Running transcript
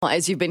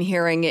As you've been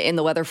hearing in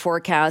the weather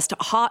forecast,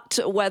 hot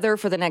weather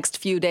for the next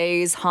few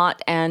days,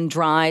 hot and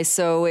dry.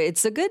 So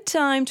it's a good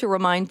time to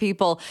remind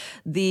people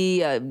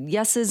the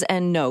yeses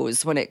and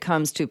nos when it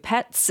comes to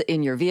pets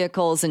in your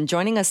vehicles. And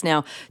joining us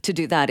now to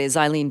do that is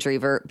Eileen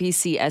Drever,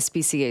 BC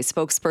SPCA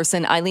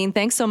spokesperson. Eileen,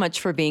 thanks so much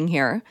for being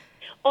here.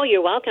 Oh,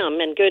 you're welcome,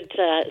 and good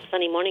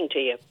sunny morning to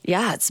you.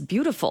 Yeah, it's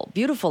beautiful,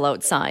 beautiful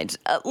outside.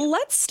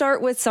 Let's start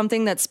with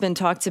something that's been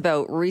talked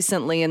about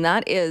recently, and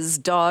that is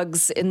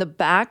dogs in the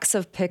backs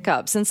of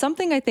pickups, and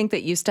something I think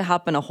that used to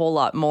happen a whole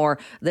lot more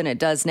than it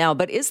does now.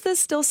 But is this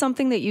still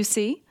something that you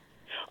see?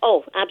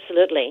 Oh,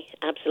 absolutely,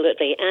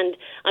 absolutely. And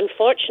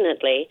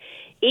unfortunately,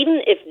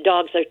 even if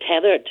dogs are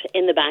tethered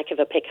in the back of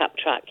a pickup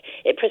truck,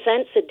 it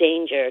presents a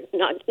danger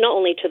not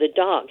only to the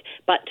dog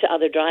but to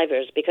other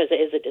drivers because it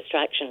is a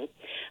distraction.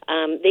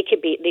 They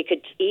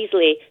could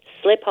easily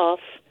slip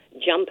off,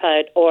 jump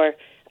out, or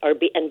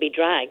be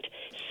dragged.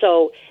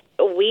 So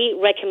we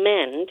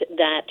recommend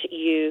that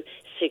you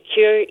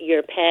secure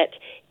your pet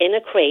in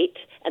a crate,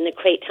 and the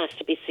crate has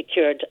to be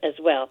secured as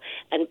well.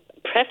 And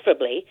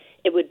preferably,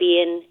 it would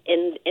be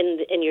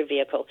in your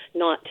vehicle,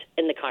 not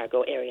in the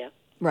cargo area.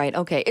 Right.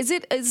 Okay. Is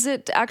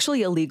it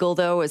actually illegal,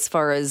 though, as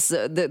far as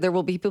there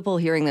will be people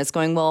hearing this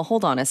going, well,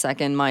 hold on a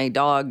second, my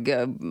dog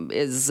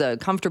is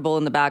comfortable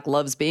in the back,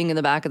 loves being in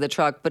the back of the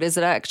truck, but is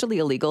it actually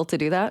illegal to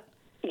do that?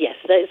 Yes,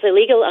 it's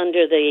illegal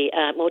under the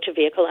Motor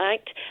Vehicle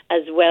Act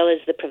as well as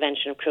the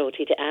Prevention of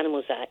Cruelty to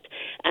Animals Act.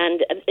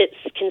 And it's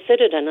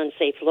considered an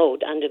unsafe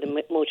load under the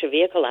Motor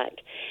Vehicle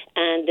Act.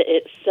 And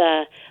it's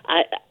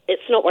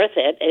not worth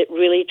it. It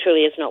really,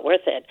 truly is not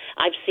worth it.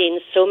 I've seen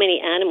so many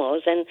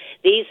animals, and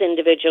these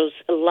individuals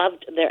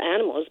loved their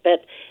animals,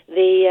 but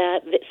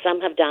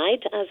some have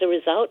died as a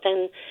result.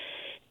 And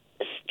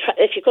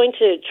if you're going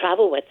to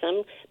travel with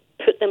them,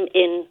 put them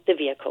in the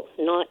vehicle,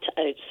 not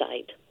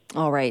outside.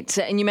 All right.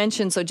 And you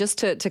mentioned, so just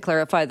to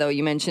clarify, though,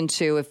 you mentioned,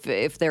 too,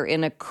 if they're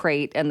in a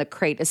crate and the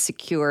crate is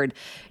secured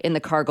in the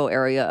cargo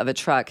area of a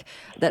truck,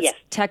 that's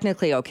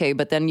technically okay.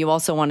 But then you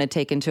also want to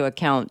take into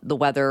account the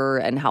weather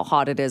and how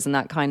hot it is and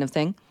that kind of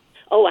thing?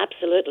 Oh,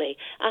 absolutely.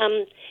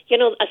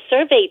 A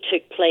survey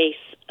took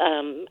place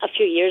a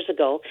few years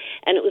ago,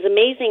 and it was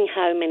amazing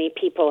how many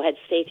people had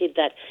stated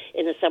that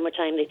in the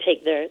summertime they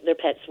take their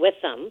pets with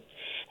them.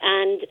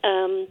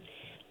 And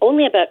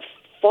only about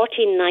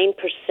 49%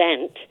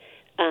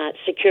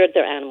 secured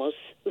their animals.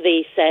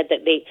 They said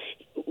that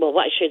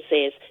what I should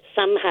say is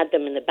some had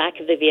them in the back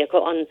of the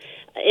vehicle,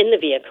 in the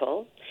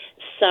vehicle.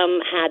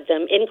 Some had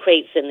them in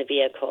crates in the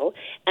vehicle,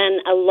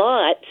 and a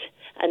lot.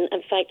 And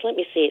in fact, let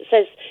me see. It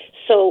says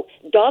so.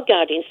 Dog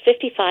guardians,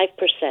 55%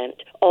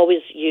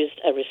 always used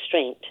a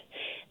restraint,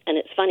 and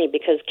it's funny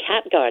because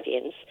cat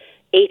guardians,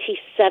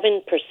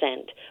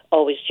 87%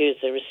 always use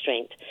a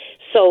restraint.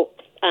 So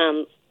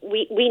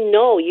we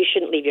know you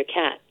shouldn't leave your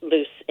cat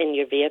loose in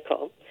your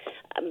vehicle,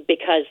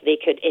 because they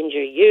could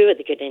injure you, or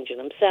they could injure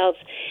themselves.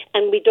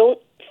 And we don't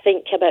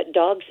think about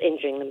dogs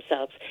injuring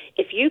themselves.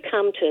 If you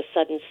come to a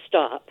sudden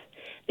stop,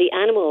 the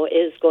animal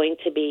is going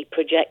to be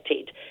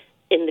projected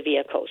in the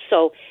vehicle.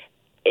 So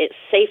it's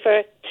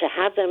safer to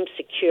have them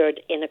secured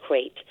in a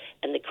crate,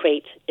 and the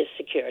crate is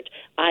secured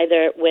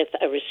either with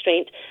a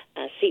restraint,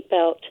 a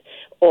seatbelt,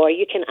 or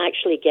you can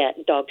actually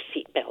get dog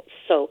seat belts.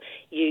 So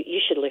you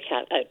should look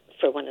out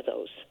for one of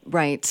those.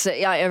 Right.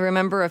 Yeah, I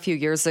remember a few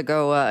years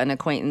ago an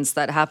acquaintance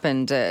that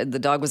happened. The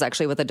dog was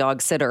actually with a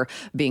dog sitter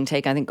being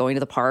taken, I think going to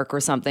the park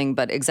or something,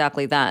 but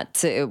exactly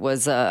that. It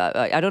was,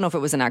 I don't know if it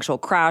was an actual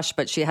crash,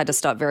 but she had to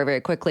stop very, very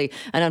quickly.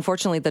 And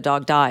unfortunately, the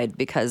dog died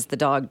because the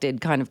dog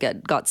did kind of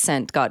got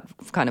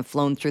kind of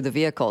flown through the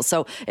vehicle.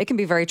 So it can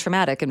be very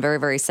traumatic and very,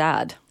 very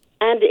sad.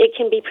 And it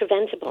can be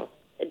preventable.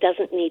 It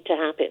doesn't need to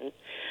happen.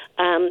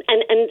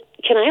 And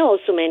can I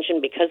also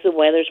mention, because the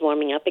weather's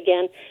warming up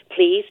again,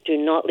 please do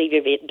not leave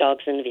your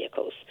dogs in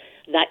vehicles.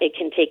 That it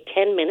can take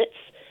 10 minutes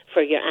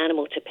for your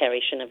animal to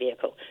perish in a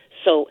vehicle.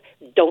 So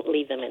don't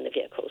leave them in the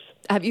vehicles.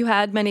 Have you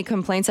had many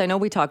complaints? I know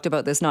we talked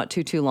about this not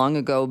too long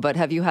ago, but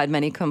have you had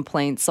many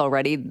complaints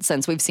already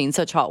since we've seen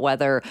such hot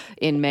weather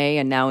in May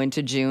and now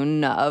into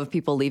June of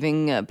people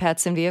leaving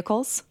pets in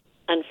vehicles?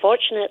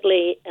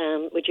 Unfortunately,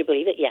 would you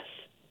believe it? Yes.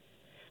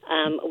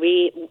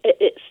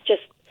 It's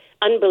just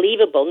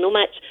unbelievable. No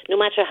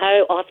matter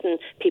how often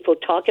people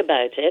talk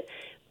about it,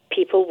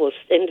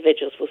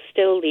 individuals will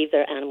still leave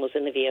their animals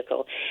in the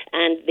vehicle.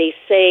 And they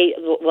say,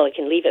 well, I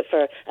can leave it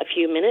for a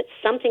few minutes.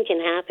 Something can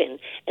happen,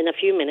 and a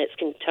few minutes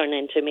can turn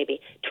into maybe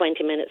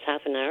 20 minutes,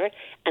 half an hour.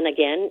 And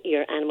again,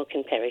 your animal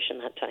can perish in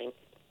that time.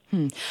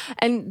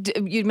 And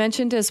you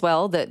mentioned as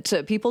well that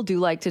people do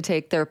like to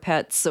take their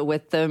pets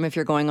with them if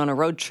you're going on a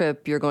road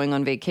trip, you're going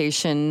on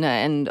vacation,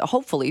 and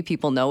hopefully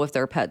people know if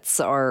their pets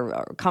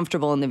are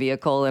comfortable in the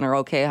vehicle and are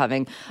okay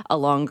having a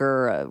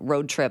longer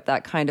road trip,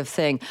 that kind of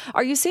thing.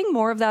 Are you seeing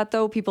more of that,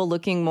 though? People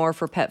looking more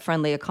for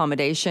pet-friendly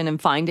accommodation and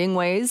finding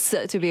ways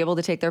to be able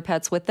to take their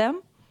pets with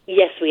them?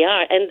 Yes, we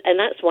are, and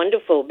that's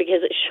wonderful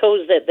because it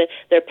shows that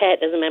their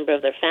pet is a member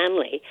of their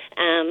family.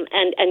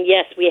 And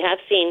yes, we have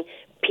seen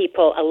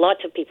a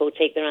lot of people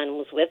take their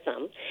animals with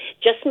them.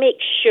 Just make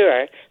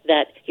sure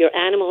that your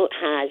animal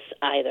has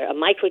either a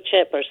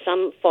microchip or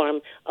some form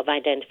of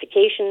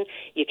identification.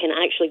 You can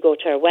actually go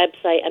to our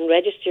website and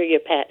register your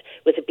pet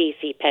with the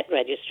BC Pet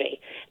Registry,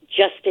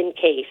 just in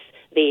case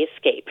they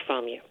escape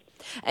from you.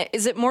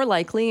 Is it more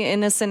likely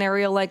in a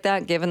scenario like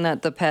that, given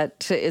that the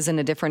pet is in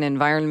a different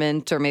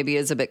environment or maybe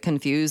is a bit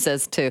confused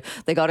as to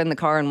they got in the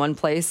car in one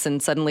place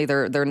and suddenly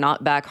they're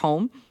not back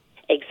home?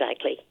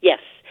 Exactly, yes.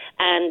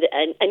 And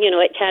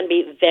it can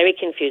be very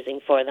confusing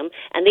for them,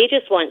 and they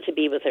just want to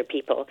be with their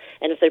people.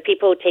 And if their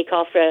people take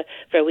off for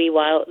a wee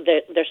while,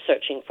 they're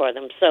searching for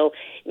them. So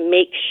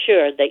make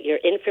sure that your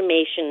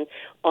information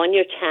on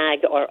your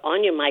tag or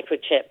on your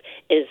microchip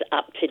is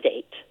up to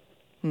date.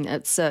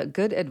 That's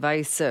good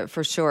advice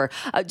for sure.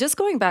 Just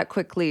going back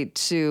quickly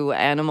to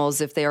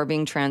animals, if they are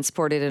being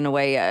transported in a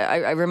way,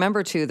 I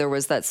remember too, there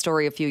was that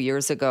story a few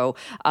years ago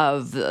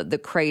of the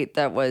crate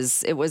it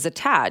was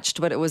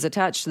attached, but it was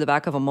attached to the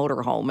back of a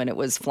motorhome and it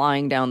was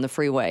flying down the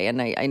freeway. And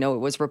I know it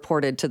was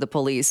reported to the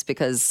police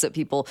because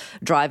people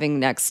driving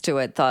next to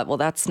it thought, well,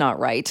 that's not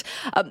right.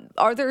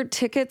 Are there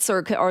tickets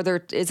or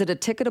is it a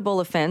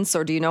ticketable offense,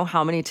 or do you know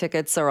how many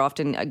tickets are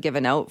often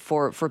given out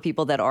for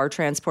people that are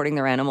transporting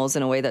their animals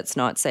in a way that's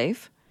not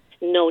safe?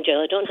 No,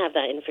 Jill, I don't have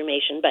that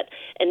information. But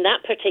in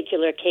that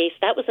particular case,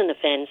 that was an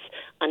offence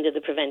under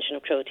the Prevention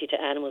of Cruelty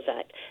to Animals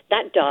Act.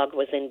 That dog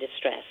was in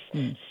distress.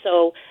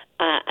 So,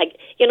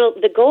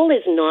 the goal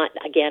is not,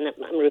 again,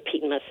 I'm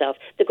repeating myself,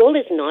 the goal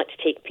is not to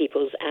take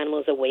people's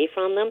animals away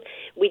from them.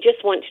 We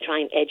just want to try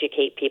and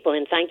educate people.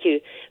 And thank you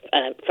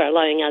for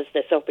allowing us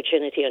this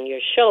opportunity on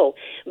your show.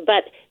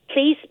 But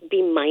please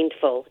be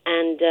mindful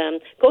and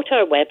go to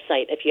our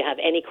website if you have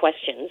any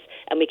questions,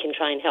 and we can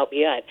try and help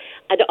you out.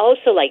 I'd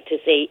also like to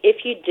say,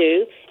 if you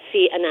do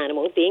see an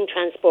animal being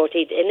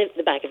transported in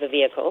the back of a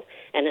vehicle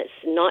and it's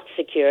not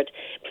secured,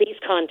 please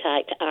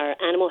contact our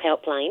animal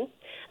helpline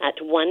at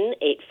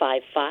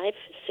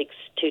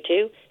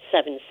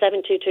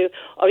 1-855-622-7722,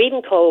 or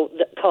even call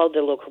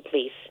the local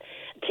police.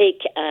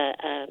 Take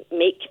a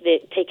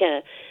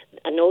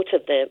note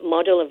of the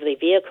model of the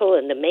vehicle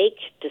and the make,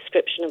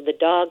 description of the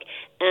dog,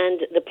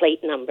 and the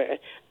plate number,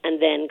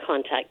 and then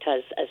contact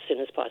us as soon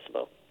as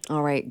possible.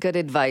 All right. Good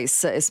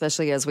advice,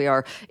 especially as we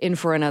are in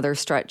for another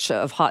stretch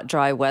of hot,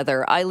 dry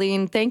weather.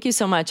 Eileen, thank you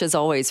so much, as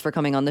always, for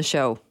coming on the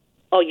show.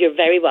 Oh, you're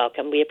very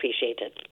welcome. We appreciate it.